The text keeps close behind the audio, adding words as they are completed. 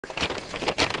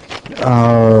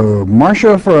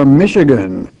Marcia from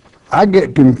Michigan. I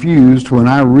get confused when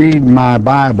I read my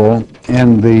Bible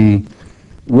and the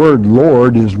word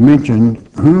Lord is mentioned.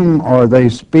 Whom are they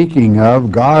speaking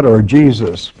of, God or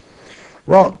Jesus?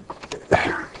 Well,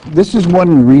 this is one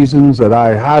of the reasons that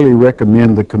I highly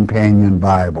recommend the Companion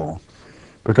Bible,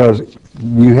 because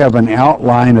you have an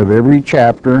outline of every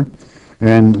chapter,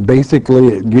 and basically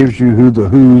it gives you who the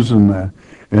who's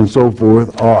and so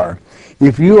forth are.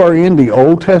 If you are in the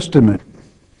Old Testament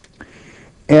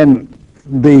and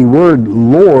the word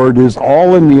Lord is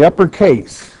all in the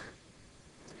uppercase,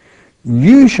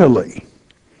 usually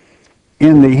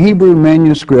in the Hebrew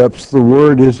manuscripts the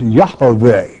word is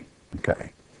Yahweh.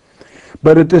 Okay.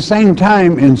 But at the same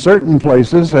time, in certain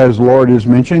places, as Lord is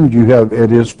mentioned, you have,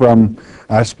 it is from,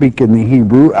 I speak in the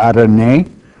Hebrew, Adonai,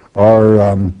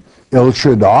 or El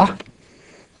Shaddai.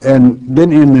 And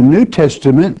then in the New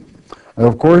Testament,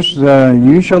 of course,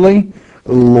 usually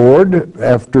Lord,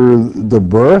 after the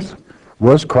birth,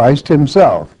 was Christ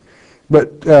himself.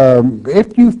 But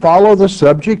if you follow the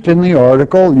subject in the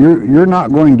article, you're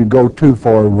not going to go too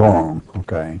far wrong,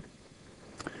 okay?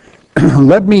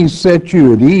 Let me set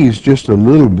you at ease just a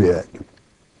little bit.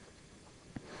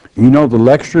 You know the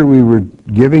lecture we were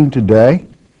giving today?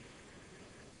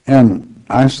 And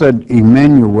I said,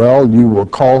 Emmanuel, you will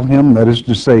call him, that is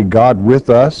to say, God with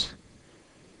us.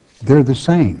 They're the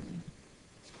same.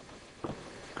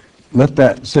 Let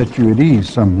that set you at ease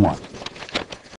somewhat.